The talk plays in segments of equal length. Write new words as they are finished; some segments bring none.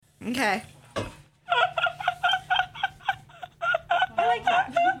Okay. I like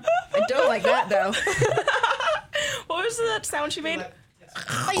that. I don't like that, though. What was that sound she made?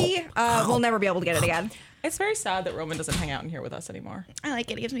 We'll never be able to get it again. It's very sad that Roman doesn't hang out in here with us anymore. I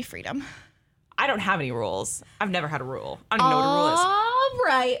like it. It gives me freedom. I don't have any rules. I've never had a rule. I don't even know what a rule is. All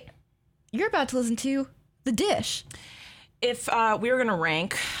right. You're about to listen to The Dish. If we were going to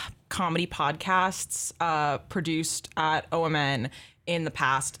rank comedy podcasts produced at OMN in the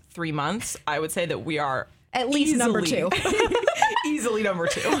past 3 months, I would say that we are At least number 2. Easily number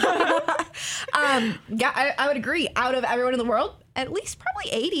 2. Yeah, I would agree. Out of everyone in the world, at least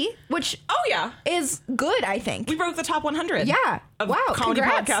probably 80, which Oh, yeah. is good, I think. We broke the top 100. Yeah. Of Wow. comedy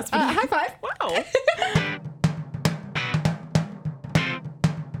Congrats. podcasts. High five. Wow.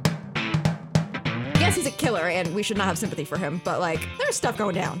 Yes, he's a killer, and we should not have sympathy for him, but, like, there's stuff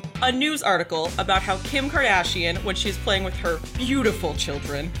going down. A news article about how Kim Kardashian, when she's playing with her beautiful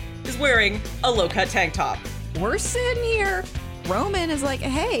children, is wearing a low-cut tank top. We're sitting here. Roman is like,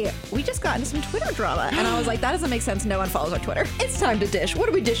 hey, we just got into some Twitter drama. And I was like, that doesn't make sense. No one follows our Twitter. It's time to dish. What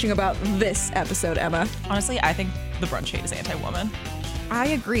are we dishing about this episode, Emma? Honestly, I think the brunch hate is anti-woman. I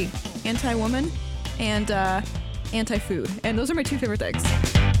agree. Anti-woman and anti-food. And those are my 2 favorite things.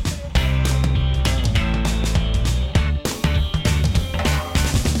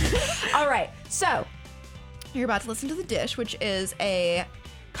 All right. So you're about to listen to The Dish, which is a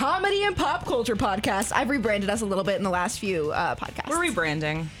comedy and pop culture podcast. I've rebranded us a little bit in the last few podcasts. We're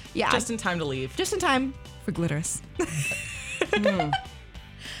rebranding. Yeah. Just in time to leave. Just in time for Glitterous.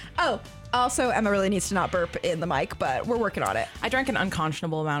 Oh, also, Emma really needs to not burp in the mic, but we're working on it. I drank an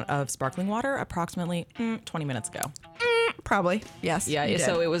unconscionable amount of sparkling water approximately 20 minutes ago. Probably, yes. Yeah, you did.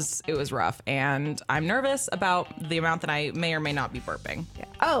 so it was rough, and I'm nervous about the amount that I may or may not be burping. Yeah.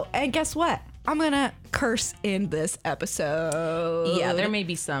 Oh, and guess what? I'm gonna curse in this episode. Yeah, there may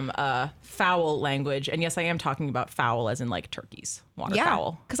be some foul language, and yes, I am talking about foul as in like turkeys,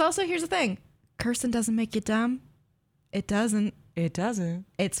 waterfowl. Because also, here's the thing. Cursing doesn't make you dumb. It doesn't. It doesn't.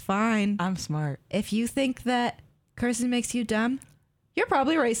 It's fine. I'm smart. If you think that cursing makes you dumb, you're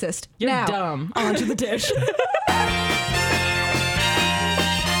probably racist. You're now, dumb. On to the dish.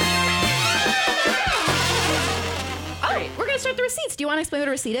 We're gonna start the receipts. Do you want to explain what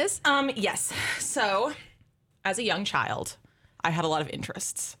a receipt is? Yes. So, as a young child, I had a lot of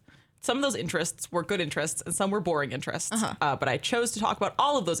interests. Some of those interests were good interests, and some were boring interests. But I chose to talk about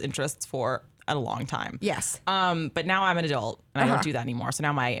all of those interests for a long time. Yes. But now I'm an adult, and I don't do that anymore. So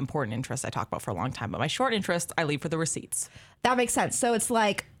now my important interests I talk about for a long time, but my short interests I leave for the receipts. That makes sense. So it's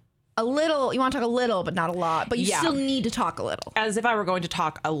like a little, you want to talk a little, but not a lot, but you still need to talk a little. As if I were going to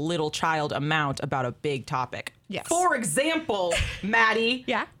talk a little child amount about a big topic. Yes. For example, Maddie.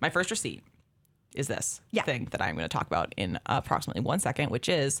 Yeah. My first receipt is this thing that I'm going to talk about in approximately 1 second, which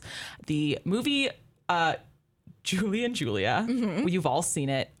is the movie Julie and Julia. Mm-hmm. You've all seen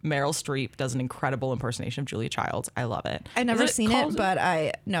it. Meryl Streep does an incredible impersonation of Julia Childs. I love it. I've never seen it, but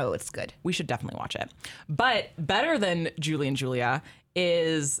I know it's good. We should definitely watch it. But better than Julie and Julia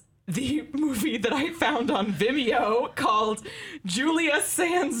is the movie that I found on Vimeo called Julia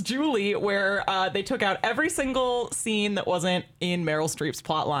Sans Julie, where they took out every single scene that wasn't in Meryl Streep's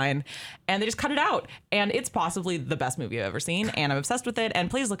plotline, and they just cut it out. And it's possibly the best movie I've ever seen, and I'm obsessed with it. And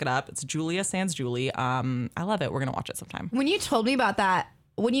please look it up. It's Julia Sans Julie. I love it. We're gonna watch it sometime. When you told me about that,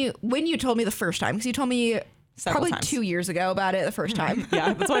 when you told me the first time, because you told me Several probably times. 2 years ago about it the first time.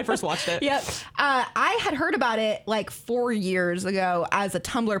 Yeah, that's when I first watched it. Yep. I had heard about it like 4 years ago as a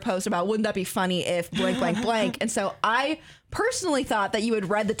Tumblr post about wouldn't that be funny if blank, blank, blank. And so I personally thought that you had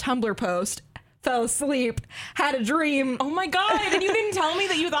read the Tumblr post, fell asleep, had a dream. Oh my God, and you didn't tell me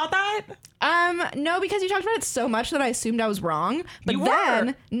that you thought that? No, because you talked about it so much that I assumed I was wrong. But You then,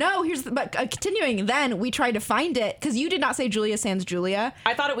 were. no, continuing, then we tried to find it because you did not say Julia Sans Julia.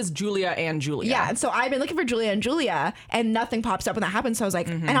 I thought it was Julia and Julia. Yeah, and so I've been looking for Julia and Julia, and nothing pops up when that happens. So I was like,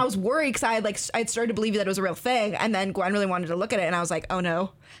 and I was worried because I'd started to believe that it was a real thing, and then Gwen really wanted to look at it, and I was like, oh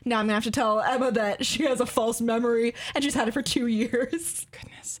no, now I'm gonna have to tell Emma that she has a false memory, and she's had it for 2 years.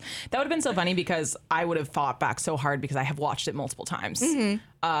 Goodness, that would have been so funny because I would have fought back so hard because I have watched it multiple times, and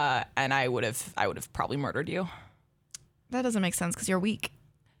I would have probably murdered you. That doesn't make sense because you're weak.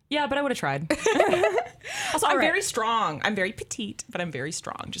 Yeah, but I would have tried. Also, I'm very strong. I'm very petite, but I'm very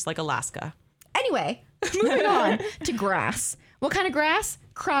strong, just like Alaska. Anyway, moving on to grass. What kind of grass?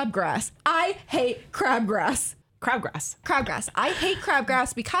 Crabgrass. I hate crabgrass. Crabgrass. Crabgrass. I hate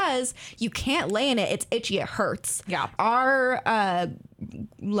crabgrass because you can't lay in it. It's itchy. It hurts. Yeah. Our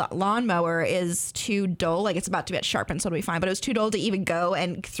lawnmower is too dull. Like, it's about to get sharpened, so it'll be fine. But it was too dull to even go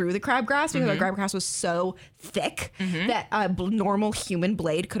and through the crabgrass because the crabgrass was so thick that a normal human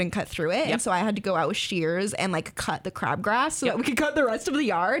blade couldn't cut through it. And so I had to go out with shears and like cut the crabgrass so that we could cut the rest of the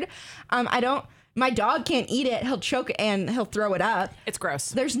yard. My dog can't eat it. He'll choke and he'll throw it up. It's gross.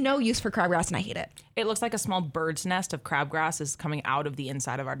 There's no use for crabgrass, and I hate it. It looks like a small bird's nest of crabgrass is coming out of the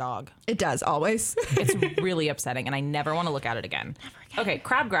inside of our dog. It does, always. It's really upsetting, and I never want to look at it again. Okay,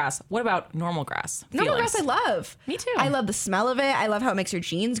 crabgrass. What about normal grass? Normal grass I love. Me too. I love the smell of it. I love how it makes your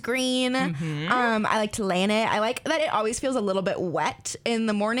jeans green. I like to lay in it. I like that it always feels a little bit wet in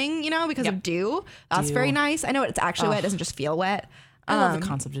the morning, because of dew. That's very nice. I know it's actually wet. It doesn't just feel wet. I love the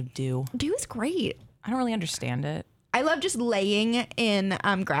concept of dew. Dew is great. I don't really understand it. I love just laying in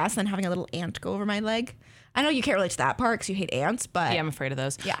grass and having a little ant go over my leg. I know you can't relate to that part because you hate ants, but... Yeah, I'm afraid of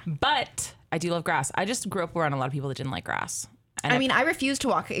those. Yeah. But I do love grass. I just grew up around a lot of people that didn't like grass. And I refused to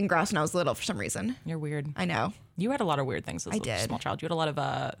walk in grass when I was little for some reason. You're weird. I know. You had a lot of weird things as did. a small child. You had a lot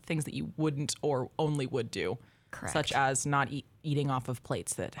of things that you wouldn't or only would do. Correct. Such as not eating off of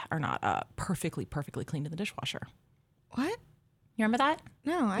plates that are not perfectly cleaned in the dishwasher. What? You remember that?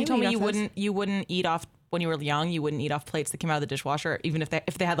 No, You told me you wouldn't eat off when you were young. You wouldn't eat off plates that came out of the dishwasher, even if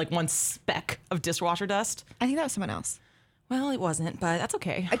they had like one speck of dishwasher dust. I think that was someone else. Well, it wasn't, but that's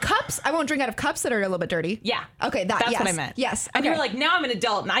okay. Cups? I won't drink out of cups that are a little bit dirty. Yeah. Okay, that's yes. what I meant. Yes. And okay. you were like, now I'm an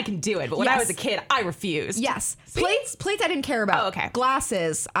adult and I can do it. But when I was a kid, I refused. Yes. Plates I didn't care about. Oh, okay.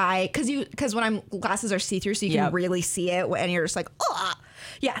 Glasses, because when glasses are see-through, so you can really see it, and you're just like, ugh.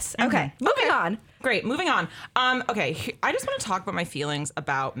 Yes. Okay. Moving on. Great. Moving on. Okay. I just want to talk about my feelings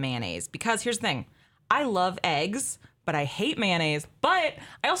about mayonnaise because here's the thing. I love eggs, but I hate mayonnaise, but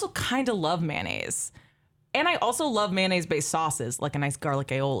I also kind of love mayonnaise. And I also love mayonnaise-based sauces, like a nice garlic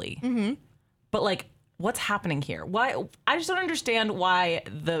aioli. Mm-hmm. But like, what's happening here? Why? I just don't understand why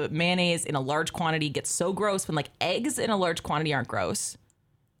the mayonnaise in a large quantity gets so gross when like eggs in a large quantity aren't gross.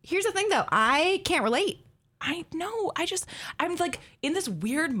 Here's the thing, though. I can't relate. I know. I'm like in this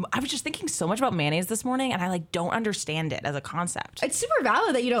weird, I was just thinking so much about mayonnaise this morning and I like don't understand it as a concept. It's super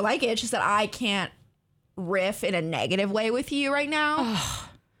valid that you don't like it. It's just that I can't riff in a negative way with you right now.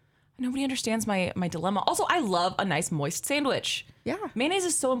 Nobody understands my dilemma. Also, I love a nice moist sandwich. Yeah. Mayonnaise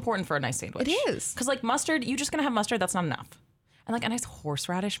is so important for a nice sandwich. It is. Because like mustard, you're just going to have mustard. That's not enough. And like a nice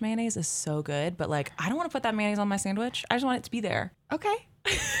horseradish mayonnaise is so good. But like, I don't want to put that mayonnaise on my sandwich. I just want it to be there. Okay.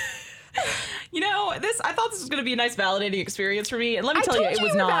 I thought this was going to be a nice validating experience for me. And let me tell you, it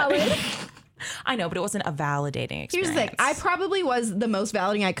was not. Valid. I know, but it wasn't a validating experience. Here's the thing. I probably was the most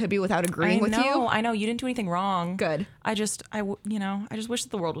validating I could be without agreeing with you. I know. You didn't do anything wrong. Good. I just wish that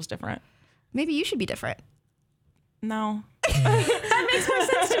the world was different. Maybe you should be different. No. That makes more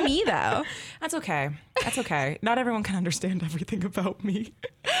sense to me, though. That's okay. Not everyone can understand everything about me.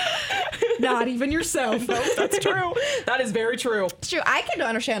 Not even yourself. No, that's true. That is very true. It's true. I can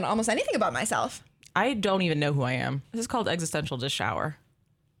understand almost anything about myself. I don't even know who I am. This is called existential dish shower.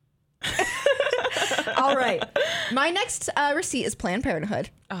 All right. My next receipt is Planned Parenthood.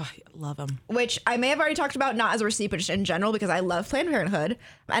 Oh, I love them. Which I may have already talked about, not as a receipt, but just in general, because I love Planned Parenthood.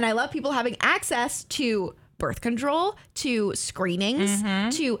 And I love people having access to birth control, to screenings,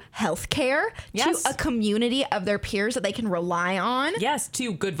 to healthcare, to a community of their peers that they can rely on. Yes,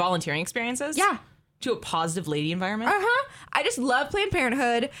 to good volunteering experiences. Yeah. To a positive lady environment. I just love Planned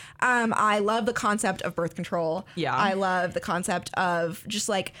Parenthood. I love the concept of birth control. Yeah. I love the concept of just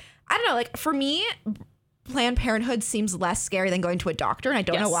like, I don't know, like for me, Planned Parenthood seems less scary than going to a doctor, and I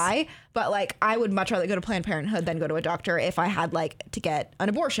don't know why, but like I would much rather go to Planned Parenthood than go to a doctor if I had like to get an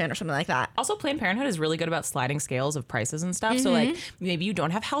abortion or something like that. Also, Planned Parenthood is really good about sliding scales of prices and stuff. So like maybe you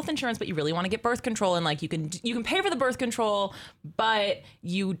don't have health insurance, but you really want to get birth control, and like you can pay for the birth control, but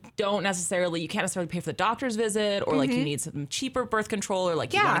you can't necessarily pay for the doctor's visit, or like you need some cheaper birth control, or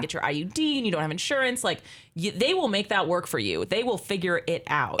like you want to get your IUD and you don't have insurance. Like they will make that work for you. They will figure it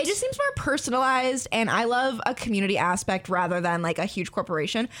out. It just seems more personalized, and I love a community aspect rather than like a huge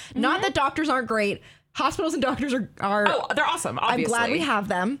corporation. Not that doctors aren't great. Hospitals and doctors are they're awesome, obviously. I'm glad we have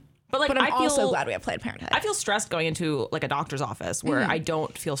them. But I'm also glad we have Planned Parenthood. I feel stressed going into like a doctor's office where I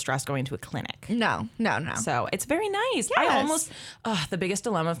don't feel stressed going to a clinic. No. So it's very nice. Yes. I almost, the biggest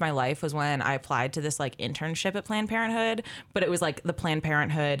dilemma of my life was when I applied to this like internship at Planned Parenthood, but it was like the Planned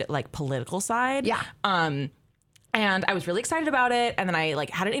Parenthood like political side. Yeah. And I was really excited about it. And then I like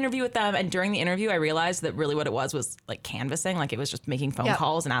had an interview with them. And during the interview, I realized that really what it was like canvassing. Like it was just making phone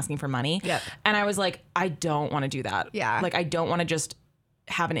calls and asking for money. Yep. And I was like, I don't want to do that. Yeah. Like I don't want to just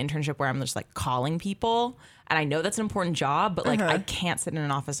have an internship where I'm just like calling people, and I know that's an important job, but like I can't sit in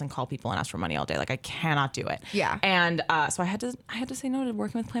an office and call people and ask for money all day. Like I cannot do it. Yeah. And so I had to say no to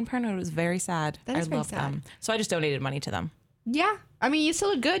working with Planned Parenthood. It was very sad. That is I very love sad. them. So I just donated money to them. Yeah. I mean, you still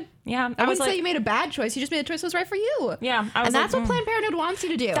did good. Yeah. I wouldn't say you made a bad choice. You just made a choice that was right for you. Yeah. I was And that's like, what Planned Parenthood wants you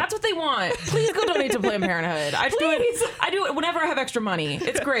to do. That's what they want. Please go donate to Planned Parenthood. I do it whenever I have extra money.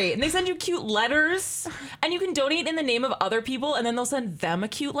 It's great. And they send you cute letters, and you can donate in the name of other people, and then they'll send them a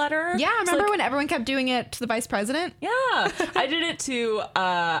cute letter. Yeah, So, remember like, when everyone kept doing it to the vice president? yeah, I did it to,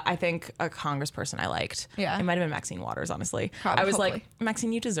 I think, a congressperson I liked. Yeah. It might have been Maxine Waters, honestly. Probably, I was hopefully. like,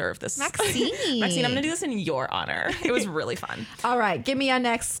 Maxine, you deserve this. Maxine. Maxine, I'm going to do this in your honor. It was really fun. All right, give me a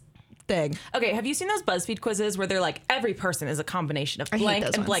next thing. Okay, have you seen those BuzzFeed quizzes where they're like, every person is a combination of hate blank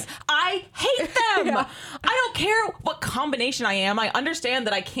those and ones. blank? I hate them. Yeah. I don't care what combination I am. I understand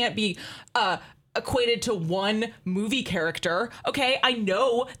that I can't be equated to one movie character. Okay, I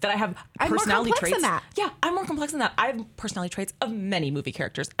know that I have I'm more personality complex traits. than that. Yeah, I'm more complex than that. I have personality traits of many movie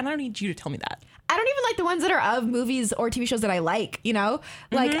characters, and I don't need you to tell me that. I don't even like the ones that are of movies or TV shows that I like, you know?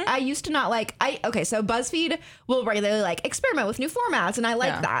 Like, I used to not like, okay, so BuzzFeed will regularly like experiment with new formats, and I like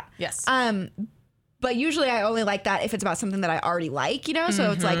Yeah. that. Yes. But usually I only like that if it's about something that I already like, you know?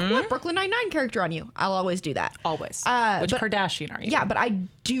 So it's like, what Brooklyn Nine-Nine character on you? I'll always do that. Always. Which but- Kardashian are you? Yeah, but I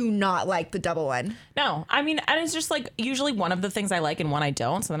do not like the double one. No, I mean, and it's just like usually one of the things I like and one I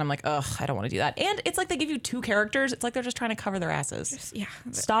don't. So then I'm like, ugh, I don't want to do that. And it's like they give you two characters. It's like they're just trying to cover their asses. Yeah.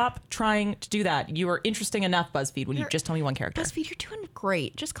 Stop trying to do that. You are interesting enough, BuzzFeed, when you just tell me one character. BuzzFeed, you're doing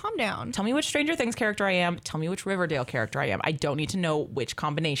great. Just calm down. Tell me which Stranger Things character I am. Tell me which Riverdale character I am. I don't need to know which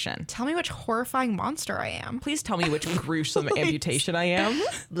combination. Tell me which horrifying monster I am. Please tell me which gruesome amputation I am.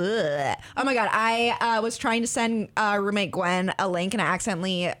 Ugh. Oh my god, I was trying to send roommate Gwen a link, and I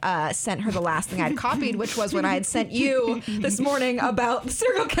accidentally sent her the last thing I'd copied, which was when I had sent you this morning about the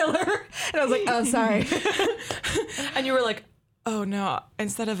serial killer. And I was like, oh, sorry. And you were like, oh no,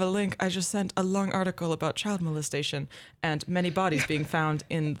 instead of a link, I just sent a long article about child molestation and many bodies being found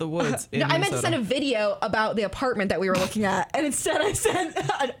in the woods in No, I meant to Minnesota. send a video about the apartment that we were looking at, and instead I sent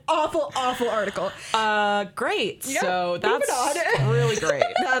an awful, awful article. Great. Yeah, So that's moving on. really great.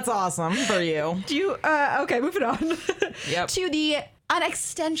 That's awesome for you. Do you, okay, moving on. Yep. To an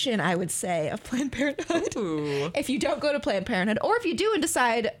extension, I would say, of Planned Parenthood. Ooh. If you don't go to Planned Parenthood, or if you do and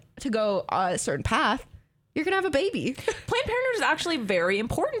decide to go a certain path, you're going to have a baby. Planned Parenthood is actually very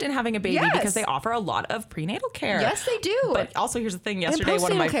important in having a baby Yes. because they offer a lot of prenatal care. Yes, they do. But also, here's the thing. Yesterday,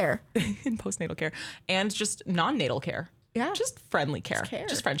 one of postnatal my care. in postnatal care and just non-natal care. Yeah. Just friendly care. care.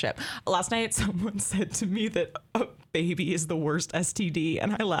 Just friendship. Last night, someone said to me that a baby is the worst STD,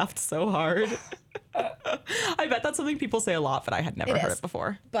 and I laughed so hard. I bet that's something people say a lot, but I had never It heard is. it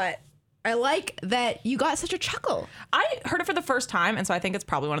before. But I like that you got such a chuckle. I heard it for the first time, and so I think it's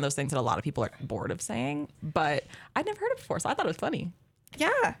probably one of those things that a lot of people are bored of saying, but I'd never heard it before, so I thought it was funny.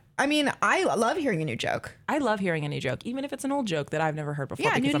 Yeah. I mean, I love hearing a new joke. I love hearing a new joke, even if it's an old joke that I've never heard before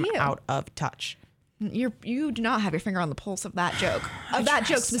Yeah, because new I'm to you. out of touch. You do not have your finger on the pulse of that joke. Of that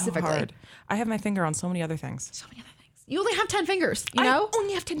joke So specifically. hard. I have my finger on so many other things. So many other things. You only have 10 fingers, you know? I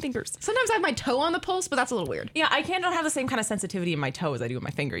only have 10 fingers. Sometimes I have my toe on the pulse, but that's a little weird. Yeah, I don't have the same kind of sensitivity in my toe as I do in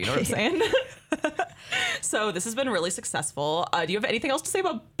my finger. You know what I'm saying? So this has been really successful. Do you have anything else to say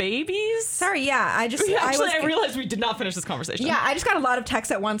about babies? Sorry, yeah. I realized we did not finish this conversation. Yeah, I just got a lot of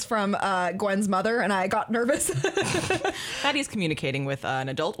texts at once from Gwen's mother, and I got nervous. Maddie's communicating with an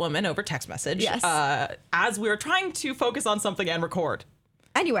adult woman over text message. Yes. As we were trying to focus on something and record.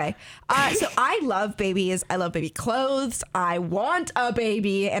 Anyway, so I love babies. I love baby clothes. I want a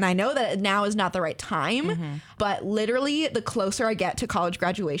baby, and I know that now is not the right time. But literally, the closer I get to college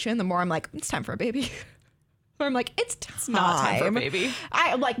graduation, the more I'm like, it's time for a baby. Or I'm like, it's time. Not time for a baby.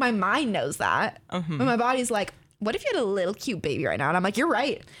 I like my mind knows that, but my body's like, what if you had a little cute baby right now? And I'm like, you're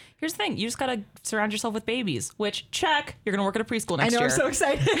right. Here's the thing. You just got to surround yourself with babies, which, check, you're going to work at a preschool next I know, year. I'm so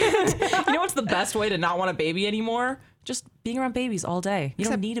excited. You know what's the best way to not want a baby anymore? Just being around babies all day. You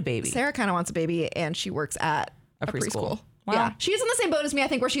don't need a baby. Sarah kind of wants a baby, and she works at a preschool. Wow. Yeah, she's in the same boat as me, I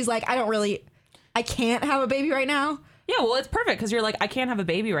think, where she's like, I can't have a baby right now. Yeah, well, it's perfect because you're like, I can't have a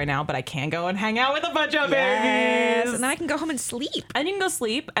baby right now, but I can go and hang out with a bunch of Yes, babies. and then I can go home and sleep. And you can go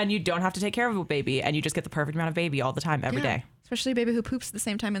sleep and you don't have to take care of a baby and you just get the perfect amount of baby all the time, every day. It's Especially a baby who poops at the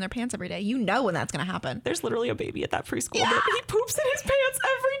same time in their pants every day. You know when that's going to happen. There's literally a baby at that preschool that he poops in his pants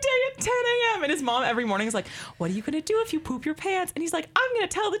every day at 10 a.m. And his mom every morning is like, what are you going to do if you poop your pants? And he's like, I'm going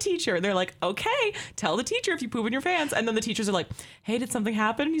to tell the teacher. And they're like, okay, tell the teacher if you poop in your pants. And then the teachers are like, hey, did something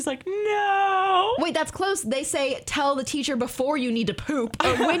happen? And he's like, no. Wait, that's close. They say, tell the teacher before you need to poop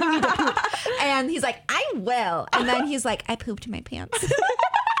or when you need to poop. And he's like, I will. And then he's like, I pooped in my pants.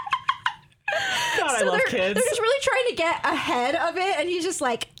 God, I love kids. They're just really trying to get ahead of it. And he's just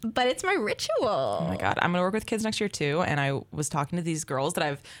like, but it's my ritual. Oh my God. I'm going to work with kids next year too. And I was talking to these girls that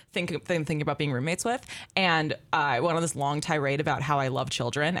I've thinking about being roommates with. And I went on this long tirade about how I love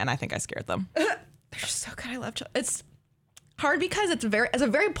children. And I think I scared them. They're so good. I love children. It's hard because it's a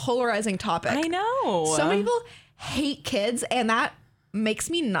very polarizing topic. I know. So many people hate kids, and that makes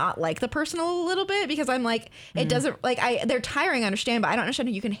me not like the person a little bit because I'm like, it doesn't like they're tiring, I understand, but I don't understand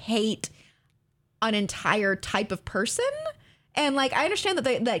how you can hate an entire type of person. And like, I understand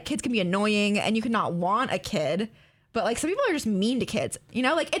that kids can be annoying and you cannot want a kid, but like some people are just mean to kids, you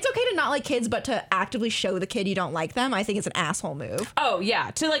know, like it's okay to not like kids, but to actively show the kid you don't like them, I think it's an asshole move. Oh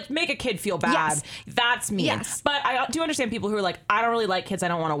yeah. To like make a kid feel bad. Yes. That's mean. Yes. But I do understand people who are like, I don't really like kids. I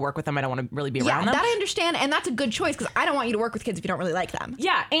don't want to work with them. I don't want to really be around them. That I understand. And that's a good choice because I don't want you to work with kids if you don't really like them.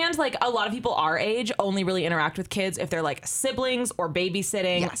 Yeah. And like a lot of people our age only really interact with kids if they're like siblings or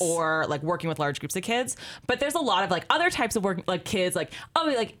babysitting Yes. or like working with large groups of kids. But there's a lot of like other types of work, like kids, like,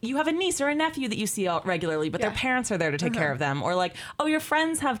 oh, like you have a niece or a nephew that you see out regularly, but their parents are there to take care of them. Or like, oh, your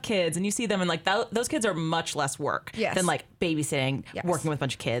friends have kids and you see them and like those kids are much less work than like babysitting, working with a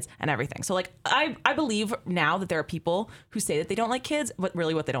bunch of kids and everything. So like, I believe now that there are people who say that they don't like kids, but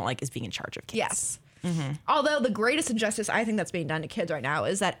really what they don't like is being in charge of kids. Yes. Although the greatest injustice I think that's being done to kids right now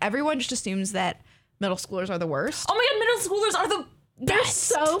is that everyone just assumes that middle schoolers are the worst. Oh my God, middle schoolers are the best.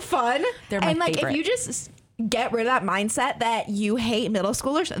 They're so fun. They're my like favorite. if you just get rid of that mindset that you hate middle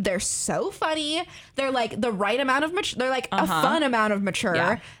schoolers, they're so funny. They're like the right amount of mature. They're like a fun amount of mature.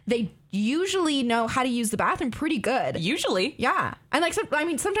 Yeah. They usually know how to use the bathroom pretty good. Usually. Yeah. And like,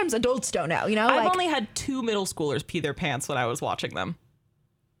 sometimes adults don't know, you know? I've like, only had 2 middle schoolers pee their pants when I was watching them.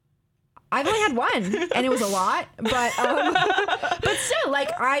 I've only had one, and it was a lot, but still,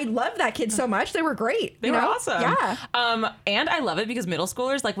 like, I loved that kid so much. They were great. They were awesome. Yeah. And I love it because middle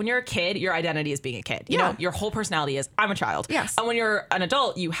schoolers, like when you're a kid, your identity is being a kid. You know, your whole personality is, I'm a child. Yes. And when you're an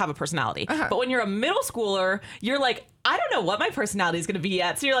adult, you have a personality. But when you're a middle schooler, you're like, I don't know what my personality is going to be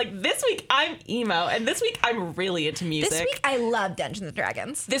yet. So you're like, this week I'm emo, and this week I'm really into music. This week I love Dungeons and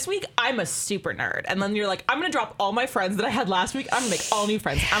Dragons. This week I'm a super nerd. And then you're like, I'm going to drop all my friends that I had last week. I'm going to make all new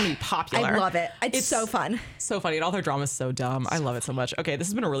friends. I'm going to be popular. I love it. It's so fun. So funny. And all their drama is so dumb. I love it so much. Okay, this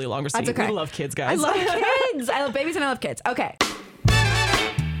has been a really long receipt. That's okay. We love kids, guys. I love kids. I love babies and I love kids. Okay.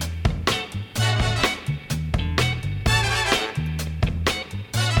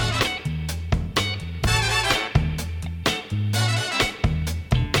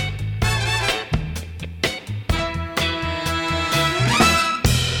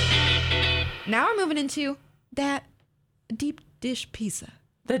 Now we're moving into that deep dish pizza.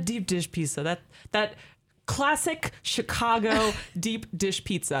 The deep dish pizza. That classic Chicago deep dish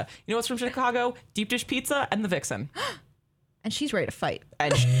pizza. You know what's from Chicago? Deep dish pizza and the Vixen. And she's ready to fight.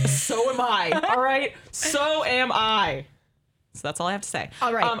 And so am I. All right? So am I. So that's all I have to say.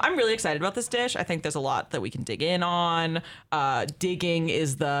 All right. I'm really excited about this dish. I think there's a lot that we can dig in on. Digging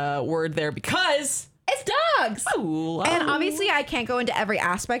is the word there because it's dogs. Oh, and obviously I can't go into every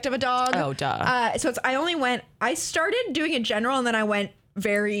aspect of a dog. Oh, duh. So I started doing it general and then I went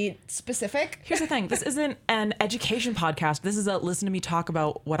very specific. Here's the thing. This isn't an education podcast. This is a listen to me talk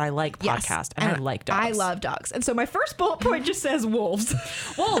about what I like podcast. And I like dogs. I love dogs. And so my first bullet point just says wolves.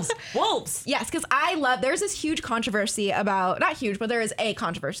 Wolves. Yes, because there's this huge controversy about, not huge, but there is a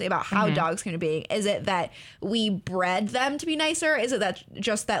controversy about how dogs come to being. Is it that we bred them to be nicer? Is it that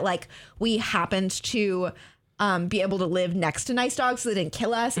just that like we happened to be able to live next to nice dogs so they didn't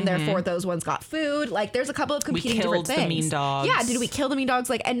kill us and therefore those ones got food? Like there's a couple of competing different things. We killed the mean dogs. Yeah, did we kill the mean dogs?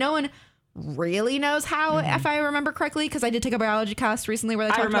 Like, and no one really knows how, if I remember correctly, because I did take a biology class recently where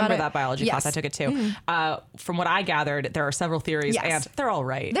they talked about it. I remember that biology class. I took it too. From what I gathered, there are several theories and they're all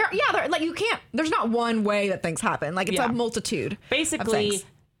right. They're like, you can't, there's not one way that things happen. Like it's a multitude. Basically,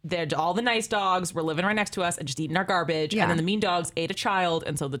 all the nice dogs were living right next to us and just eating our garbage. Yeah. And then the mean dogs ate a child.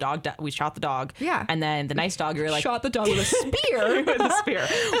 And so the dog, we shot the dog. Yeah. And then the nice dog, you were like, shot the dog with a spear. with a spear.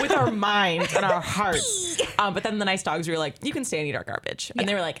 With our minds and our hearts. But then the nice dogs, we were like, you can stay and eat our garbage. And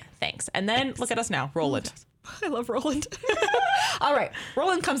they were like, thanks. And then look at us now, Roland. I love Roland. All right.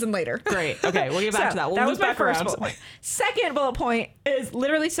 Roland comes in later. Great. Okay. We'll get back to that. We'll that move was my back first around. bullet point. Second bullet point is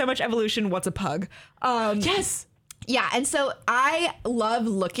literally so much evolution. What's a pug? Yes. Yeah, and so I love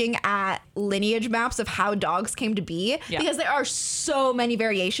looking at lineage maps of how dogs came to be because there are so many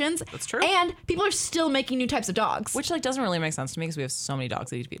variations. That's true. And people are still making new types of dogs. Which like doesn't really make sense to me because we have so many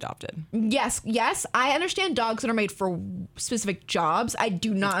dogs that need to be adopted. Yes, I understand dogs that are made for specific jobs. I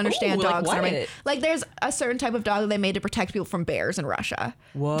do not understand dogs that are made. Like there's a certain type of dog that they made to protect people from bears in Russia.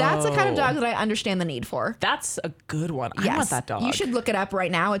 Whoa. That's the kind of dog that I understand the need for. That's a good one. I want that dog. You should look it up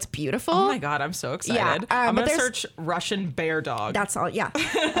right now. It's beautiful. Oh my God, I'm so excited. Yeah, I'm going to search Russian bear dog. That's all. Yeah,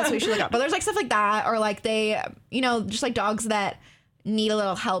 that's what you should look up. But there's like stuff like that, or like they, just like dogs that need a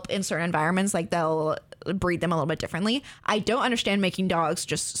little help in certain environments. Like they'll breed them a little bit differently. I don't understand making dogs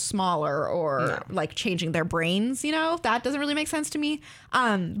just smaller or like changing their brains. That doesn't really make sense to me.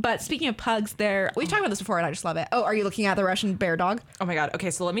 But speaking of pugs, we've talked about this before, and I just love it. Oh, are you looking at the Russian bear dog? Oh my God.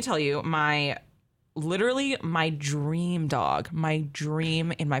 Okay, so let me tell you, literally my dream dog, my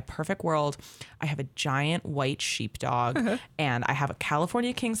dream in my perfect world, I have a giant white sheepdog and I have a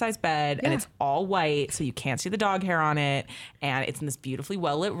California king size bed and it's all white so you can't see the dog hair on it, and it's in this beautifully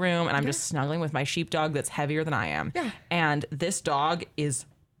well lit room, and I'm just snuggling with my sheepdog that's heavier than I am. Yeah. And this dog is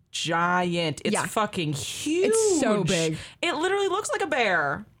giant. It's fucking huge. It's so big. It literally looks like a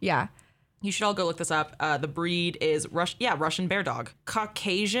bear. Yeah. You should all go look this up. The breed is Russian bear dog.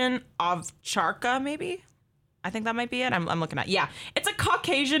 Caucasian Ovcharka, maybe? I think that might be it. I'm looking at. Yeah, it's a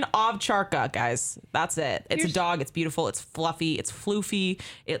Caucasian Ovcharka, guys. That's it. It's a dog. It's beautiful. It's fluffy. It's floofy.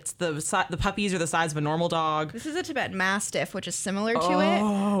 It's the puppies are the size of a normal dog. This is a Tibetan Mastiff, which is similar to it.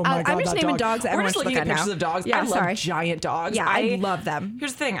 Oh my God, I'm just naming dogs that everyone's looking at pictures of dogs. Yeah, I love giant dogs. Yeah, I love them.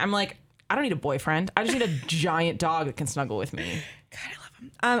 Here's the thing. I'm like, I don't need a boyfriend. I just need a giant dog that can snuggle with me. God, I love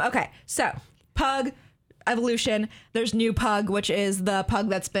them. Okay, so pug evolution. There's new pug, which is the pug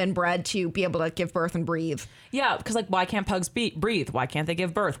that's been bred to be able to give birth and breathe. Yeah, because like, why can't pugs breathe? Why can't they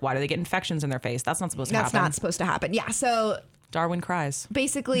give birth? Why do they get infections in their face? That's not supposed to happen. That's not supposed to happen. Yeah, so Darwin cries.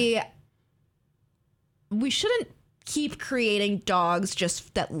 Basically, we shouldn't keep creating dogs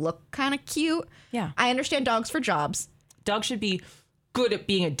just that look kind of cute. Yeah. I understand dogs for jobs. Dogs should be good at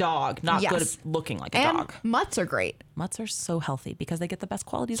being a dog, not good at looking like a dog. Mutts are great. Mutts are so healthy because they get the best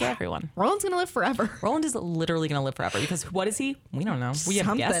qualities of everyone. Roland's going to live forever. Roland is literally going to live forever because what is he? We don't know. We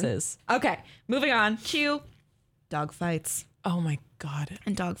have guesses. Okay, moving on to dog fights. Oh my God.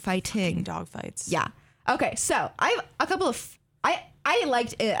 And dog fighting. Dog fights. Yeah. Okay, so I have a couple of... I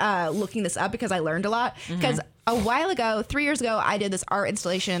liked looking this up because I learned a lot. Because a while ago, 3 years ago, I did this art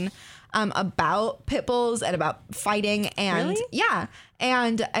installation about pit bulls and about fighting, and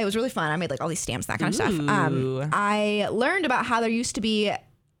and it was really fun. I made like all these stamps, that kind of stuff. I learned about how there used to be.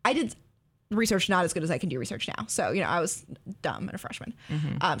 I did research not as good as I can do research now, so I was dumb and a freshman.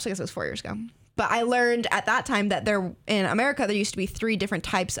 So I guess it was 4 years ago. But I learned at that time that in America there used to be 3 different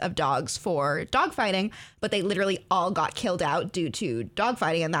types of dogs for dog fighting, but they literally all got killed out due to dog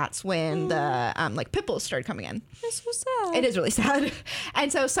fighting, and that's when the like pit bulls started coming in. It's so sad. It is really sad.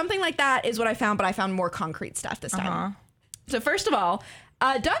 And so something like that is what I found, but I found more concrete stuff this time. So first of all,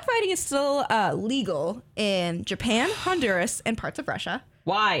 dog fighting is still legal in Japan, Honduras, and parts of Russia.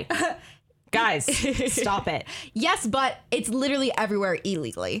 Why? Guys, stop it. Yes, but it's literally everywhere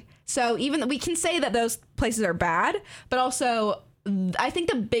illegally. So even we can say that those places are bad, but also I think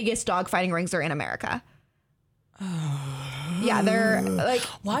the biggest dog fighting rings are in America. Yeah, they're like...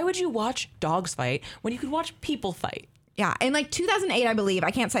 Why would you watch dogs fight when you could watch people fight? Yeah, in like 2008, I believe,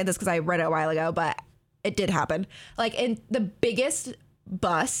 I can't cite this because I read it a while ago, but it did happen. Like in the biggest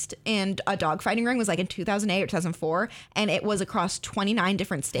bust in a dog fighting ring was like in 2008 or 2004, and it was across 29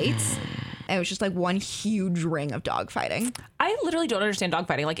 different states. And it was just like one huge ring of dog fighting. I literally don't understand dog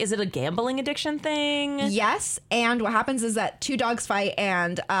fighting. Like, is it a gambling addiction thing? Yes. And what happens is that 2 dogs fight,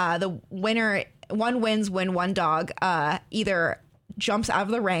 and the winner, one wins when one dog either jumps out of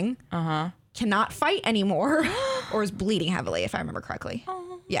the ring, cannot fight anymore, or is bleeding heavily, if I remember correctly.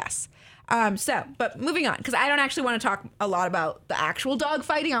 Yes. But moving on, because I don't actually want to talk a lot about the actual dog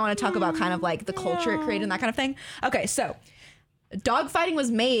fighting. I want to talk about kind of like the culture it created and that kind of thing. Okay, so dog fighting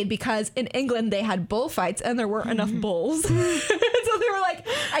was made because in England they had bullfights and there weren't enough bulls. So they were like,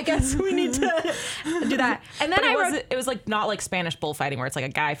 I guess we need to do that. And then it was like not like Spanish bullfighting where it's like a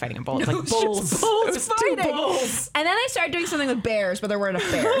guy fighting a bull. It's like bulls. It was fighting. 2 bulls. And then they started doing something with bears, but there weren't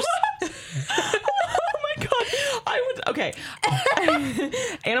enough bears. Okay.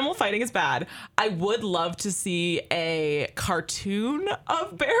 Animal fighting is bad. I would love to see a cartoon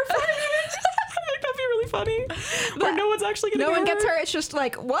of bear fighting. I think that'd be really really funny. But no one's actually getting No hurt. one gets hurt. It's just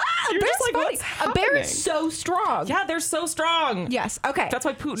like, what? You're Bear's just like, funny. what's A bear happening? is so strong. Yeah, they're so strong. Yes. Okay. That's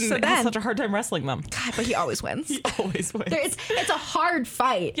why Putin So has then- such a hard time wrestling them. God, but he always wins. He always wins. It's a hard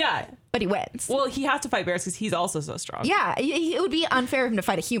fight. Yeah. But he wins. Well, he has to fight bears because he's also so strong. Yeah. It would be unfair of him to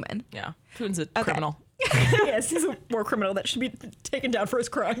fight a human. Yeah. Putin's a criminal. Yes, he's a war criminal that should be taken down for his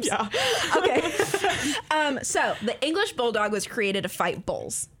crimes. Yeah. Okay. So the English bulldog was created to fight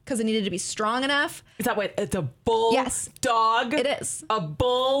bulls because it needed to be strong enough. Is that what? It's a bull Yes. dog? It is. A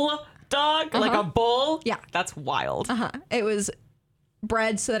bull dog? Like a bull? Yeah. That's wild. It was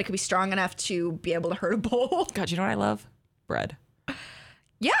bred so that it could be strong enough to be able to hurt a bull. God, you know what I love? Bread.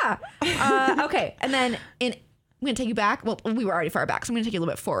 Yeah. Okay. And then I'm going to take you back. Well, we were already far back, so I'm going to take you a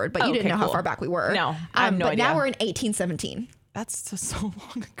little bit forward, but you didn't Okay, know how cool. far back we were. No, I have no but idea. now we're in 1817. That's so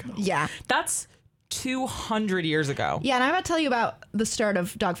long ago. Yeah. That's 200 years ago. Yeah, and I'm about to tell you about the start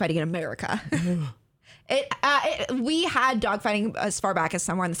of dogfighting in America. We had dogfighting as far back as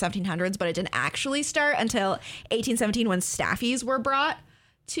somewhere in the 1700s, but it didn't actually start until 1817 when Staffies were brought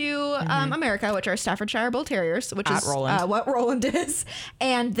to America, which are Staffordshire Bull Terriers, which At is Roland. what Roland is.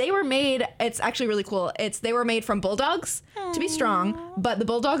 And they were made, it's actually really cool. They were made from bulldogs to be strong, but the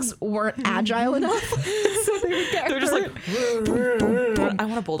bulldogs weren't agile enough. So they would get They're just like, hurt. I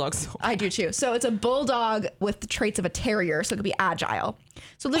want a bulldog so I do too. So it's a bulldog with the traits of a terrier, so it could be agile.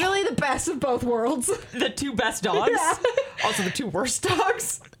 So literally the best of both worlds. the two best dogs. Yeah. Also the two worst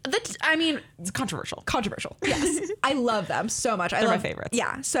dogs. I mean, It's controversial. controversial. Yes. I love them so much. They're my favorites.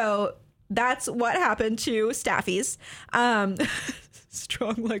 Yeah. So that's what happened to Staffies.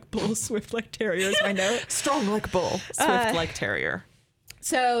 Strong like bull, swift like terriers, my note. Strong like bull, swift like terrier.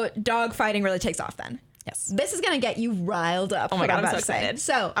 So dog fighting really takes off then. Yes. This is going to get you riled up. Oh my what God, I'm I'm about so to say. excited.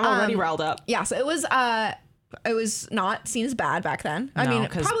 So I'm already riled up. Yeah. So it was not seen as bad back then. I No, mean,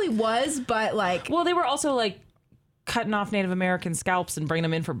 it 'cause- probably was, but like, Well, they were also like cutting off Native American scalps and bringing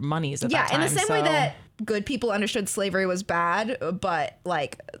them in for monies at yeah, that time. in the same way so- that good people understood slavery was bad, but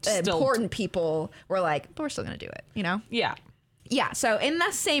like Still- important people were like, but we're still going to do it, you know? Yeah. Yeah. So in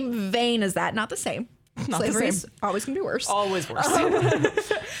the same vein as that, not the same. Not the Slavery's same. always going to be worse. Always worse.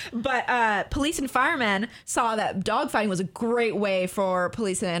 But police and firemen saw that dogfighting was a great way for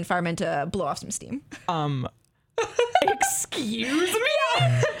police and firemen to blow off some steam. Excuse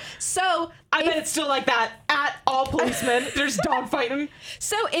me? So I bet it's still like that at all policemen. There's dog fighting.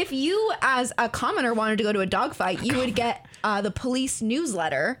 So if you, as a commoner, wanted to go to a dogfight, you would get the police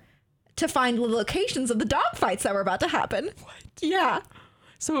newsletter to find the locations of the dogfights that were about to happen. What? Yeah.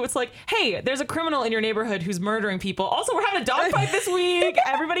 So it's like, hey, there's a criminal in your neighborhood who's murdering people. Also, we're having a dog fight this week.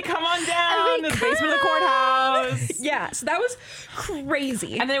 Everybody come on down to the basement of the courthouse. Yeah. So that was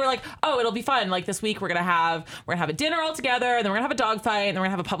crazy. And they were like, oh, it'll be fun. Like this week we're gonna have a dinner all together, and then we're gonna have a dog fight, and then we're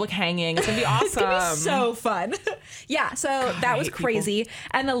gonna have a public hanging. It's gonna be awesome. It's gonna be so fun. Yeah, so that was hate people. crazy.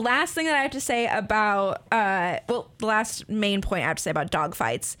 And the last thing that I have to say about, the last main point I have to say about dog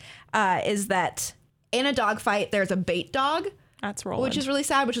fights is that in a dog fight, there's a bait dog. That's Roland. Which is really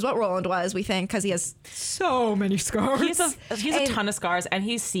sad, which is what Roland was, we think, because he has so many scars. He has a ton of scars, and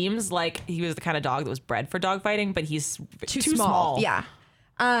he seems like he was the kind of dog that was bred for dog fighting, but he's too small. Yeah.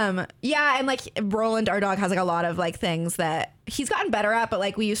 Yeah, and like Roland, our dog, has like a lot of like things that he's gotten better at, but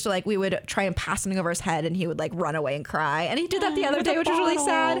like we used to like we would try and pass something over his head and he would like run away and cry. And he did that the other with day, a which was really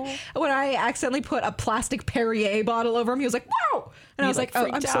bottle. sad. When I accidentally put a plastic Perrier bottle over him, he was like, "Wow!" And I was like, "Oh,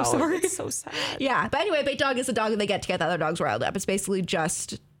 I'm freaked so out. sorry." It's so sad. Yeah, but anyway, bait dog is a dog that they get to get the other dogs riled up. It's basically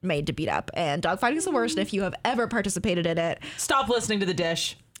just made to beat up, and dog fighting is the worst. And if you have ever participated in it, Stop listening to the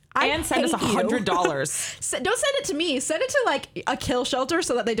dish. I And send us hate you. $100. don't send it to me. Send it to like a kill shelter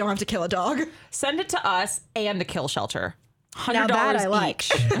so that they don't have to kill a dog. Send it to us and a kill shelter. $100 Now that I like.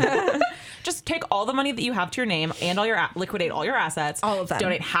 each. Just take all the money that you have to your name and all your liquidate all your assets. All of them.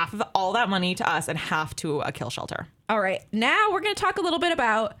 Donate half of all that money to us and half to a kill shelter. All right, now we're going to talk a little bit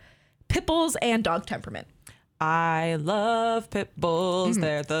about pit bulls and dog temperament. I love pit bulls.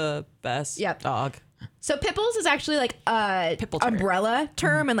 They're the best Yep. dog. So pit bulls is actually like a Pit bull terrier. umbrella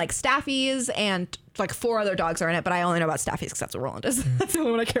term, and like Staffies and like 4 other dogs are in it, but I only know about Staffies because that's what Roland is. That's the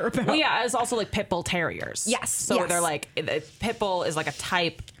only one I care about. Well, yeah, it's also like pit bull terriers. Yes, So yes. they're like, pit bull is like a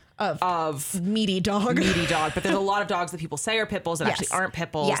type of Meaty dog. meaty dog, but there's a lot of dogs that people say are pit bulls that Yes. actually aren't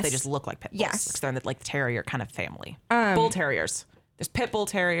pit bulls. Yes. They just look like pit bulls. Yes. Because they're in the like terrier kind of family. Bull terriers. There's pit bull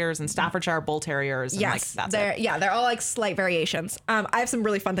terriers and Staffordshire bull terriers. And Yes, like, that's they're it. they're all like slight variations. I have some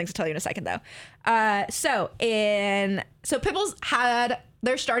really fun things to tell you in a second though. So pit bulls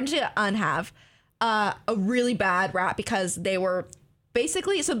they're starting to unhave a really bad rap because they were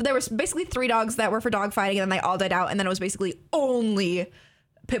basically there was basically 3 dogs that were for dog fighting and then they all died out, and then it was basically only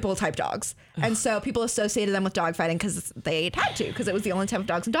pit bull type dogs. And so people associated them with dog fighting because they had to, because it was the only type of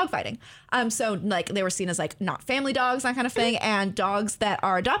dogs in dog fighting. So like they were seen as like not family dogs, that kind of thing. And dogs that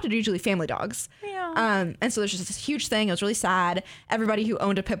are adopted are usually family dogs. Yeah. And so there's just this huge thing. It was really sad. Everybody who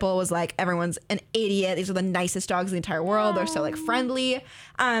owned a pit bull was like, everyone's an idiot. These are the nicest dogs in the entire world. They're so like friendly.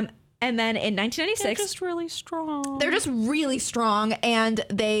 And then in 1996, They're just really strong. they're just really strong, and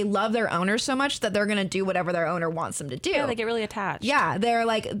they love their owners so much that they're going to do whatever their owner wants them to do. Yeah, they get really attached. Yeah, they're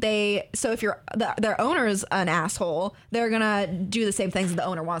like so if their owner's an asshole, they're going to do the same things that the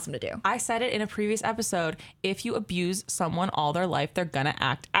owner wants them to do. I said it in a previous episode. If you abuse someone all their life, they're going to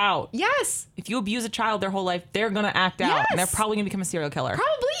act out. Yes. If you abuse a child their whole life, they're going to act out. And they're Yes. probably going to become a serial killer.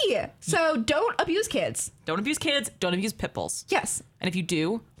 Probably. So don't abuse kids. Don't abuse kids. Don't abuse pit bulls. Yes. And if you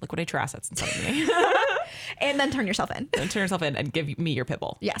do, liquidate your assets and send them to me. And then turn yourself in. And turn yourself in and give me your pit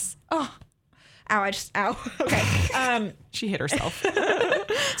bull. Yes. Oh. Ow. Okay. She hit herself.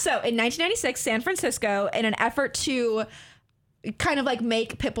 So in 1996, San Francisco, in an effort to kind of like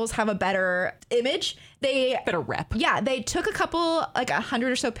make pit bulls have a better image, Better rep. Yeah, they took a couple, like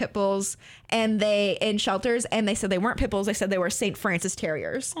 100 or so pit bulls, and in shelters, and they said they weren't pit bulls. They said they were St. Francis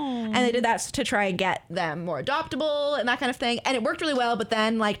Terriers. And they did that to try and get them more adoptable and that kind of thing. And it worked really well, but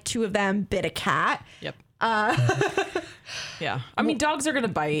then like 2 of them bit a cat. Yep. Yeah. I mean, dogs are going to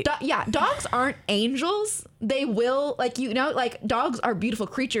bite. Dogs aren't angels. They will, like, like dogs are beautiful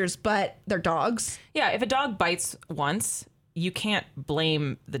creatures, but they're dogs. Yeah. If a dog bites once, you can't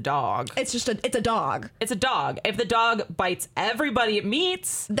blame the dog. It's a dog. It's a dog. If the dog bites everybody it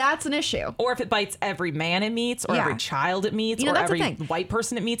meets, That's an issue. or if it bites every man it meets, or Yeah. every child it meets, or that's the every thing. white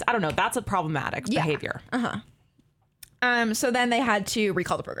person it meets, I don't know. That's a problematic behavior. So then they had to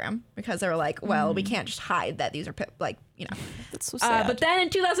recall the program because they were like, well, we can't just hide that these are That's so sad. But then in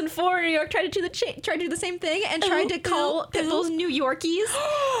 2004, New York tried to do the same thing and tried to call pit bulls New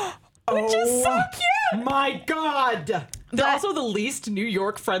Yorkies, which is so cute. My God. They're But- also the least New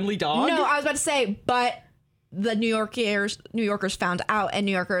York friendly dog. No, I was about to say, but the New Yorkers found out, and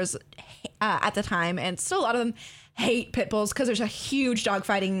New Yorkers at the time, and still a lot of them hate pit bulls because there's a huge dog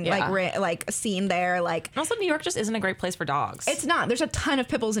fighting like scene there. Like, And also, New York just isn't a great place for dogs. it's not. There's a ton of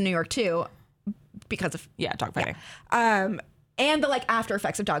pit bulls in New York too, because of dog fighting. and the like after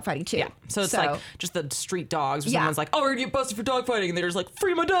effects of dog fighting too. Yeah. So it's like just the street dogs where Yeah. someone's like, oh, we're gonna get busted for dog fighting. And they're just like,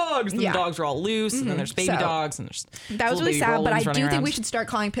 free my dogs. And Yeah. the dogs are all loose. And then there's baby So, dogs. And there's that was little really baby sad, but I Rollins do running think we around. should start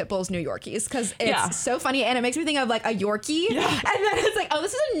calling pit bulls New Yorkies because it's Yeah. so funny, and it makes me think of like a Yorkie, and then it's like, oh,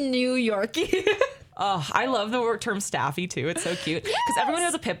 this is a New Yorkie. Oh, I love the term Staffy too. It's so cute because everyone who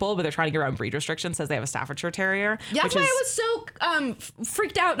has a pit bull, but they're trying to get around breed restrictions, says they have a Staffordshire Terrier. That's why I was so not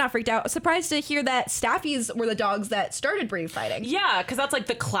freaked out, surprised to hear that Staffies were the dogs that started breed fighting. Yeah, because that's like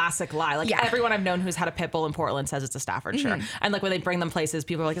the classic lie. Like everyone I've known who's had a pit bull in Portland says it's a Staffordshire. And like when they bring them places,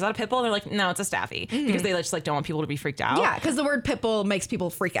 people are like, "Is that a pit bull?" And they're like, "No, it's a Staffy," because they just like don't want people to be freaked out. Yeah, because the word pit bull makes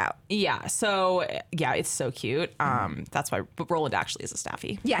people freak out. Yeah. So yeah, it's so cute. That's why. But Roland actually is a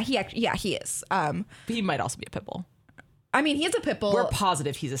Staffy. Yeah, he is. He might also be a pit bull. I mean, he is a pit bull. We're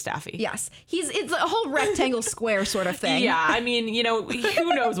positive he's a Staffy. Yes, it's a whole rectangle square sort of thing. Yeah, I mean,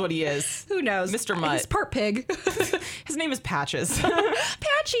 who knows what he is? Who knows? Mr. Mutt. He's part pig. His name is Patches.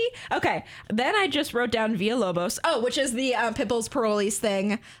 Patchy. Okay, then I just wrote down Villalobos. Oh, which is the pit bulls parolees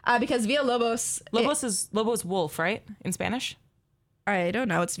thing, because Villalobos. Lobo is wolf, right? In Spanish? I don't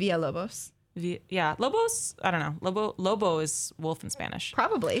know. It's Villalobos. Yeah, Lobos. I don't know. Lobo is wolf in Spanish.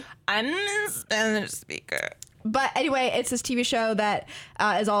 Probably. I'm a Spanish speaker. But anyway, it's this TV show that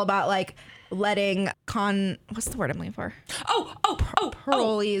is all about like letting what's the word I'm looking for?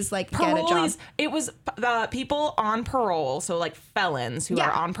 Parolees like get a job. Parolees. It was people on parole, so like felons who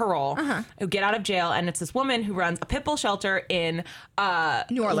are on parole who get out of jail, and it's this woman who runs a pit bull shelter in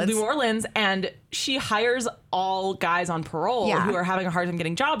New Orleans, and she hires all guys on parole who are having a hard time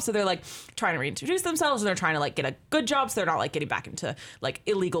getting jobs, so they're like trying to reintroduce themselves, and they're trying to like get a good job, so they're not like getting back into like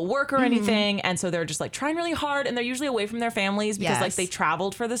illegal work or anything, and so they're just like trying really hard, and they're usually away from their families because like they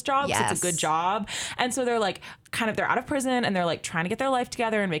traveled for this job, so it's a good job, and so they're like they're out of prison, and they're like trying to get their life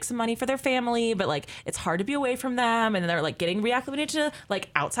together and make some money for their family, but like it's hard to be away from them, and they're like getting reacclimated to like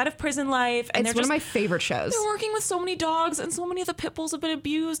outside of prison life, and it's one of my favorite shows. They're working with so many dogs, and so many of the pit bulls have been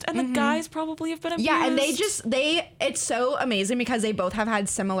abused, and the guys probably have been abused. Yeah, and it's so amazing because they both have had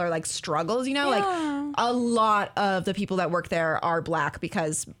similar like struggles, like a lot of the people that work there are black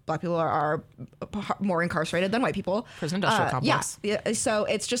because black people are more incarcerated than white people. Prison industrial complex. Yeah, so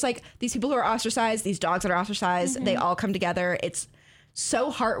it's just like these people who are ostracized, these dogs that are ostracized, they all come together. It's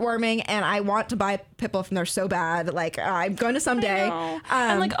so heartwarming, and I want to buy a pit bull from there so bad. Like, I'm going to someday.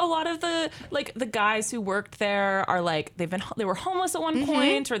 And like a lot of the guys who worked there are like they were homeless at one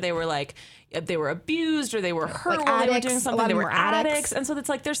point, or they were like they were abused, or they were hurt Like while they were addicts. doing A something. lot of They them were were addicts. addicts, and so it's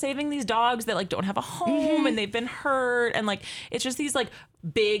like they're saving these dogs that like don't have a home and they've been hurt, and like it's just these like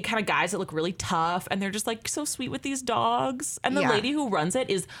big kind of guys that look really tough, and they're just like so sweet with these dogs. And the Yeah. lady who runs it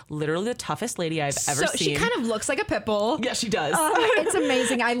is literally the toughest lady I've ever So seen. she kind of looks like a pit bull. Yeah, she does. It's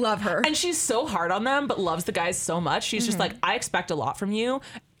amazing. I love her. And she's so hard on them, but loves the guys so much. She's just like, I expect a lot from you.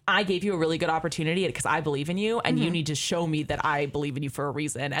 I gave you a really good opportunity because I believe in you, and you need to show me that I believe in you for a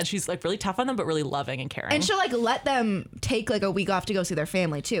reason. And she's like really tough on them, but really loving and caring. And she'll like let them take like a week off to go see their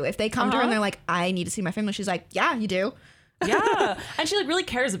family too. If they come to her and they're like, I need to see my family, she's like, yeah, you do. Yeah. And she like really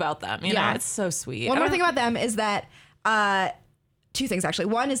cares about them. You know, Yeah. it's so sweet. One And more I- thing about them is that two things actually.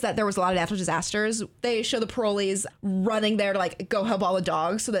 One is that there was a lot of natural disasters. They show the parolees running there to like go help all the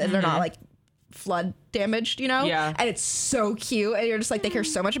dogs so that they're not like flood damaged, you know? Yeah. And it's so cute. And you're just like, they care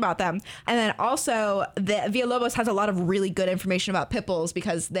so much about them. And then also the Villalobos has a lot of really good information about pit bulls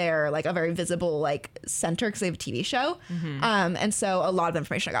because they're like a very visible like center because they have a TV show. And so a lot of the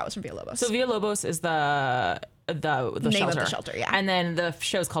information I got was from Villalobos. So Villalobos is the Name shelter. of the shelter, yeah. And then the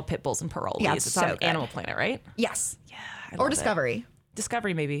show's called Pit Bulls and Parolees. Yeah, it's so on good. Animal Planet, right? yes. Yeah. I Or love it. Discovery.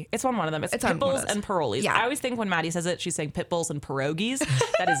 Discovery, maybe. It's on one of them. It's on Pit one of Bulls those. and Parolees. Yeah. I always think when Maddie says it, she's saying Pit Bulls and Pierogies.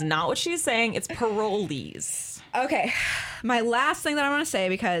 That is not what she's saying. It's Parolees. Okay. My last thing that I want to say,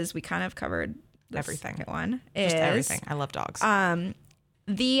 because we kind of covered this Everything. second one, is Just everything. I love dogs.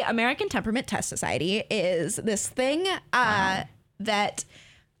 the American Temperament Test Society is this thing that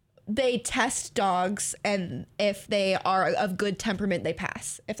they test dogs, and if they are of good temperament, they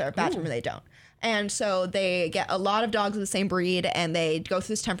pass. If they're a bad temperament, they don't. And so they get a lot of dogs of the same breed, and they go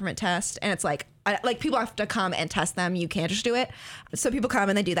through this temperament test, and it's like people have to come and test them. You can't just do it. So people come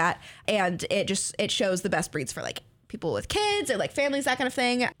and they do that, and it shows the best breeds for like people with kids or like families, that kind of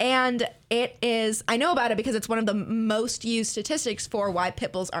thing. And it is, I know about it because it's one of the most used statistics for why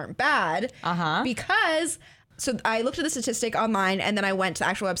pit bulls aren't bad. Because so I looked at the statistic online, and then I went to the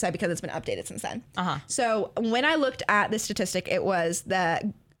actual website because it's been updated since then. So when I looked at this statistic, it was that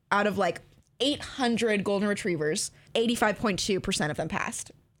out of like 800 golden retrievers, 85.2% of them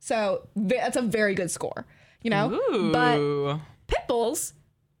passed. So that's a very good score, you know? Ooh. But pit bulls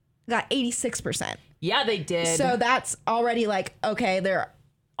got 86%. Yeah, they did. So that's already like, okay, they're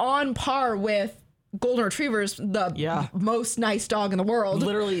on par with golden retrievers, the most nice dog in the world.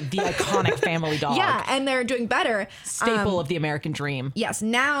 Literally the iconic family dog. Yeah, and they're doing better. Staple of the American dream. Yes,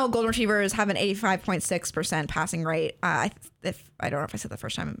 now golden retrievers have an 85.6% passing rate. If I don't know if I said the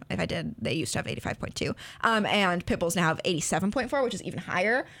first time. If I did, they used to have 85.2. And pit bulls now have 87.4, which is even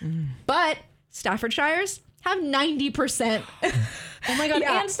higher. But Staffordshires have 90%. Oh my god!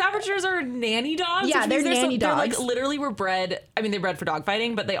 Yeah. And Staffordshires are nanny dogs. Yeah, which they're means nanny They're like dogs. literally were bred. I mean, they bred for dog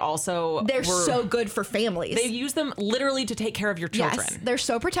fighting, but they also They're were, so good for families. They use them literally to take care of your children. Yes, they're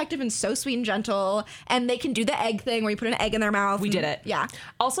so protective and so sweet and gentle, and they can do the egg thing where you put an egg in their mouth. We did it. Yeah.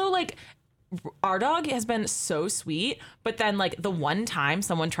 Also, like, our dog has been so sweet, but then like the one time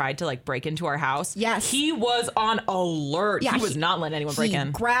someone tried to like break into our house, Yes. he was on alert. Yeah, he was not letting anyone break He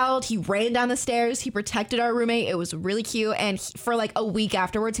in. growled, he ran down the stairs, he protected our roommate. It was really cute. And for like a week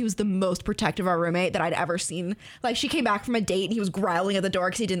afterwards, he was the most protective of our roommate that I'd ever seen. Like, she came back from a date and he was growling at the door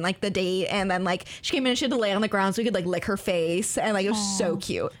because he didn't like the date. And then like she came in and she had to lay on the ground so he could like lick her face. And like, it was so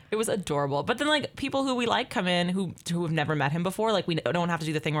cute. It was adorable. But then like people who we like come in who have never met him before, like we don't have to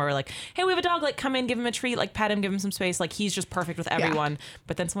do the thing where we're like, hey, we have a dog, like come in, give him a treat, like pet him, give him some space. Like he's just perfect with everyone.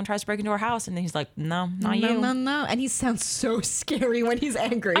 But then someone tries to break into our house and then he's like, no, not you. No. And he sounds so scary when he's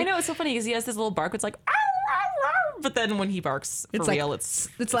angry. I know, it's so funny because he has this little bark. It's like, "Ow, ow, ow," but then when he barks for like- real, It's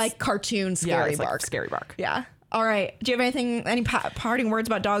like cartoon scary it's like bark. scary bark. Yeah. All right. Do you have any parting words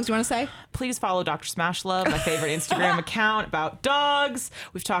about dogs you want to say? Please follow Dr. Smash Love, my favorite Instagram account about dogs.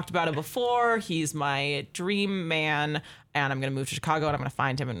 We've talked about him before. He's my dream man, and I'm going to move to Chicago, and I'm going to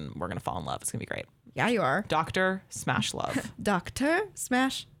find him, and we're going to fall in love. It's going to be great. Yeah, you are. Dr. Smash Love. Dr.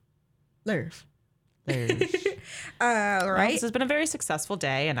 Smash Love. All Well, right. this has been a very successful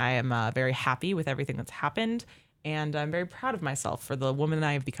day, and I am very happy with everything that's happened, and I'm very proud of myself for the woman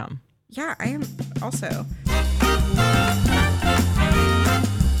I have become. Yeah, I am also.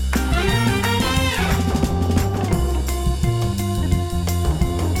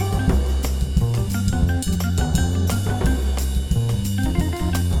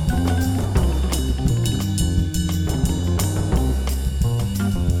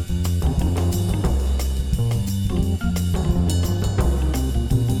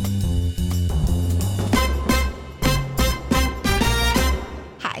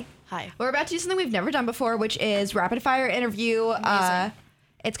 Hi. We're about to do something we've never done before, which is rapid fire interview.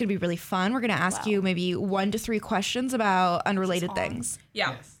 It's going to be really fun. We're going to ask you maybe 1 to 3 questions about unrelated things.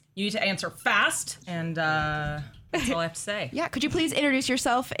 Yeah. You need to answer fast, and that's all I have to say. Yeah. Could you please introduce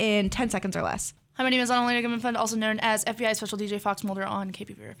yourself in 10 seconds or less? Hi, my name is Annalena Goodman-Flint, also known as FBI Special DJ Fox Mulder on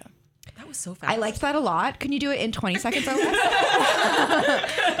KPVR FM. That was so fast. I liked that a lot. Can you do it in 20 seconds or less?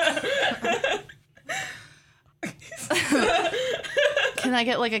 Can I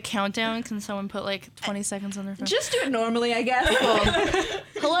get like a countdown? Can someone put like 20 seconds on their phone? Just do it normally, I guess.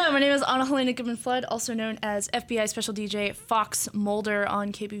 Hello, my name is Anna Helena Goodman-Flood, also known as FBI Special DJ Fox Mulder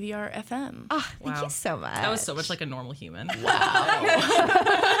on KPVR FM. Thank you so much. That was so much like a normal human. All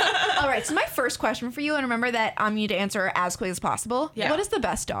right, so my first question for you, and remember that you need to answer as quickly as possible. Yeah. What is the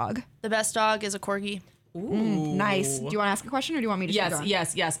best dog? The best dog is a corgi. Nice. Do you want to ask a question, or do you want me to keep going?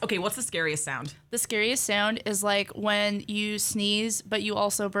 Yes. Okay, what's the scariest sound? The scariest sound is like when you sneeze, but you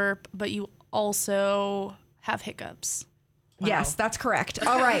also burp, but you also have hiccups. Yes, that's correct.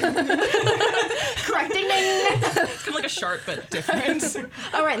 All right. Correct. Ding, ding. Kind of like a shark, but different.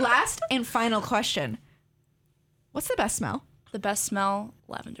 All right, last and final question. What's the best smell? The best smell,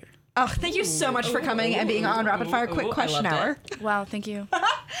 lavender. Oh, thank you so much for coming and being on Rapid Fire Quick Question I loved Hour. Wow, thank you.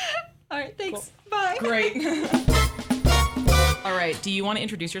 All right, thanks. Bye. Great. All right. Do you want to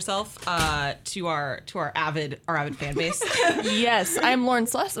introduce yourself to our avid fan base? Yes, I'm Lauren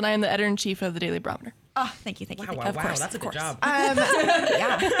Sless, and I am the editor-in-chief of the Daily Barometer. Oh, thank you. Wow, Of course. that's a good job.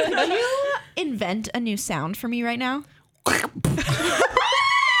 Yeah. Could you invent a new sound for me right now? What? That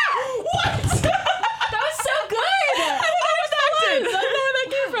was so good.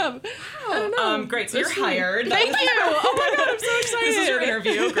 Great. So you're hired. Thank you. Oh my god, I'm so excited. This is your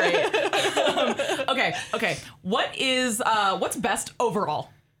interview. Great. Okay. What's best overall?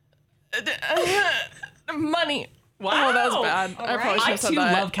 Money. Wow. Oh, that was bad. I probably should I have said too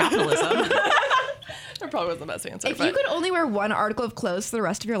that. love capitalism. That probably wasn't the best answer. If but you could only wear one article of clothes for the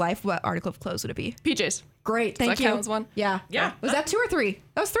rest of your life, what article of clothes would it be? PJs. Great. Thank that you. count as one? Yeah. Yeah. Was that 2 or 3?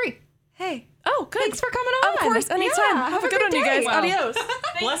 That was 3. Hey. Oh, good. Thanks for coming on. Of course, anytime. Yeah, have a good one, great you guys. day. Wow. Adios.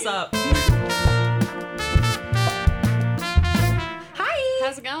 Bless up. Hi.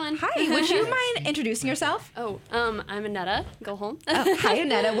 How's it going? Hi. Would you mind introducing yourself? I'm Annetta. Go home. Hi,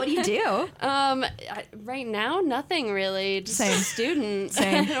 Annetta. What do you do? Right now, nothing really. Just Same. a student.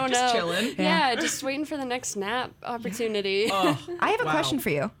 Same. I don't Just know. chilling. Yeah, just waiting for the next nap opportunity. I have a Wow. question for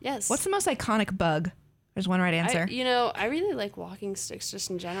you. Yes. What's the most iconic bug? There's one right answer. I really like walking sticks just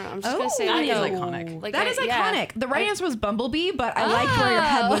in general. I'm just Oh, gonna say that like is a- iconic. Like That is yeah. iconic. The right answer was Bumblebee, but I liked where your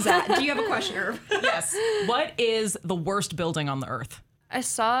head was at. Do you have a question, Irv? Yes. What is the worst building on the earth? I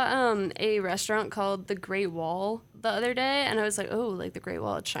saw a restaurant called the Great Wall the other day, and I was like, oh, like the Great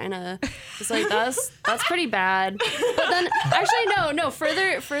Wall of China. It's like that's pretty bad. But then actually no.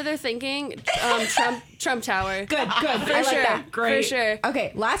 Further thinking, Trump Tower. Good. For I like sure. that. Great. For sure.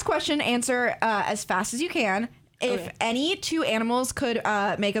 Okay, last question. Answer as fast as you can. If any 2 animals could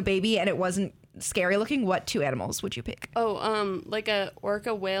make a baby and it wasn't scary looking, what 2 animals would you pick? Oh, like a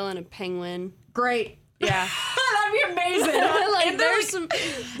orca, whale, and a penguin. Great. Yeah. That'd be amazing. Like there's some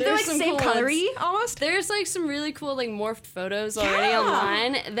They're like some same cool ones. colory almost. There's like some really cool like morphed photos already Yeah.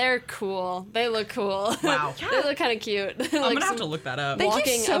 online. They're cool. They look cool. Wow. They look kind of cute. I'm gonna have to look that up. Thank you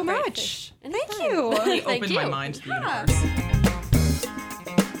walking so upright much. fish. Thank Anytime. you. Really Thank opened my you. mind to the Yeah. universe.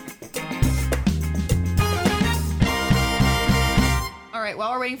 All right,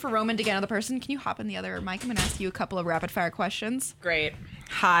 while we're waiting for Roman to get another person, can you hop in the other mic? I'm going to ask you a couple of rapid fire questions. Great.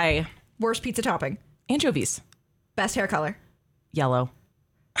 Hi. Worst pizza topping. Anchovies. Best hair color. Yellow.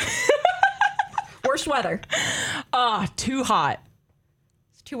 Worst weather. Too hot.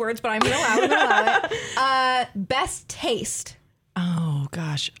 It's 2 words, but I'm going to allow it. Best taste. Oh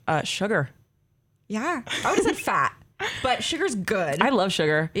gosh. Sugar. Yeah. I would have said fat, but sugar's good. I love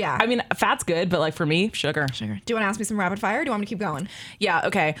sugar. Yeah. I mean, fat's good, but like for me, sugar. Do you want to ask me some rapid fire or do you want me to keep going? Yeah.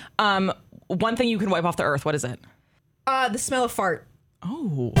 Okay. One thing you can wipe off the earth. What is it? The smell of fart.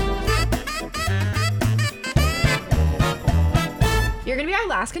 Oh. You're going to be our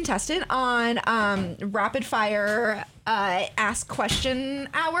last contestant on rapid fire ask question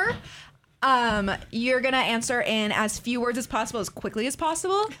hour. You're going to answer in as few words as possible, as quickly as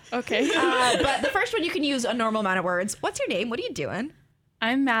possible. Okay. But the first one, you can use a normal amount of words. What's your name? What are you doing?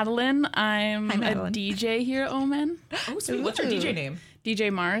 I'm Madeline. I'm Hi, Madeline. a DJ here at Omen. Oh, sweet. What's your DJ name?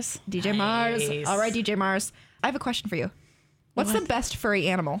 DJ Mars. DJ Mars. Nice. All right, DJ Mars. I have a question for you. What's the best furry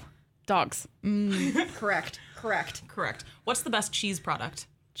animal? Dogs. Correct. Correct. What's the best cheese product?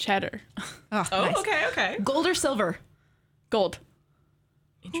 Cheddar. Oh, Oh, nice. okay. Gold or silver? Gold.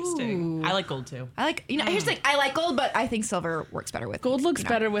 Interesting. I like gold too. I like, here's the thing. I like gold, but I think silver works better with Gold looks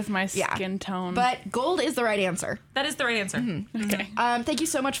better with my skin tone. But gold is the right answer. That is the right answer. okay. Thank you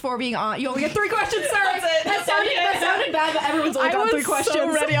so much for being on. You only get 3 questions. Sorry, That's it. that sounded bad, but everyone's only got 3 questions. I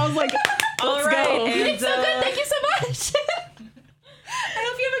was so ready. I was like, All let's right. go. You did so good. Thank you so much. I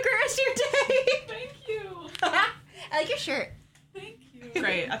hope you have a great rest of your day. Thank you. I like your shirt. Thank you.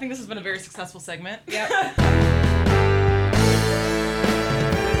 Great. I think this has been a very successful segment. Yep.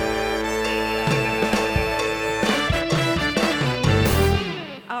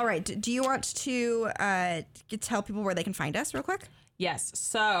 All right. Do you want to tell people where they can find us real quick? Yes.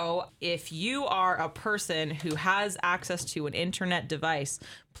 So if you are a person who has access to an internet device,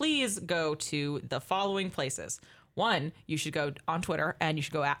 please go to the following places. 1, you should go on Twitter and you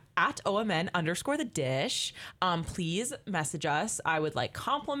should go at OMN_the-dish. Please message us. I would like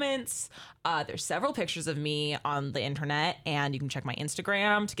compliments. There's several pictures of me on the internet, and you can check my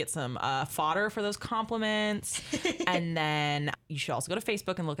Instagram to get some fodder for those compliments. And then you should also go to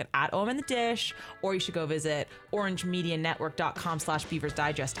Facebook and look at OMN_the-dish, or you should go visit orangemedianetwork.com/Beavers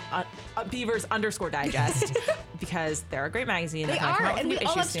Digest, Beavers_digest, because they're a great magazine. They are, and we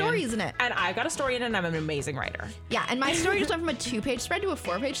all have stories in it. And I've got a story in it, and I'm an amazing writer. Yeah, and my story just went from a 2-page spread to a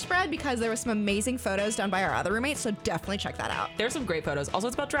 4-page spread because there was some amazing photos done by our other roommates, so definitely check that out. There's some great photos. Also,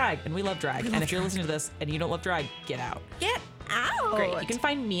 it's about drag, and we love drag. And if you're listening to this and you don't love drag, get out. Get out! Great. You can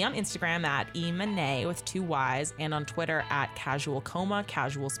find me on Instagram at eMonet with 2 Y's, and on Twitter at casualcoma,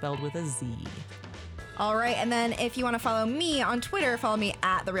 casual spelled with a Z. All right, and then if you want to follow me on Twitter, follow me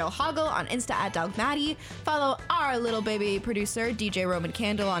at The Real Hoggle, on Insta at Dogmatty. Follow our little baby producer, DJ Roman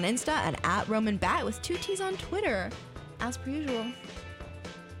Candle, on Insta, and at Roman Bat with 2 T's on Twitter. As per usual.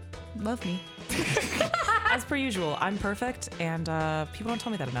 Love me. As per usual, I'm perfect, and people don't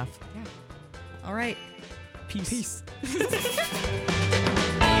tell me that enough. Yeah. All right. Peace.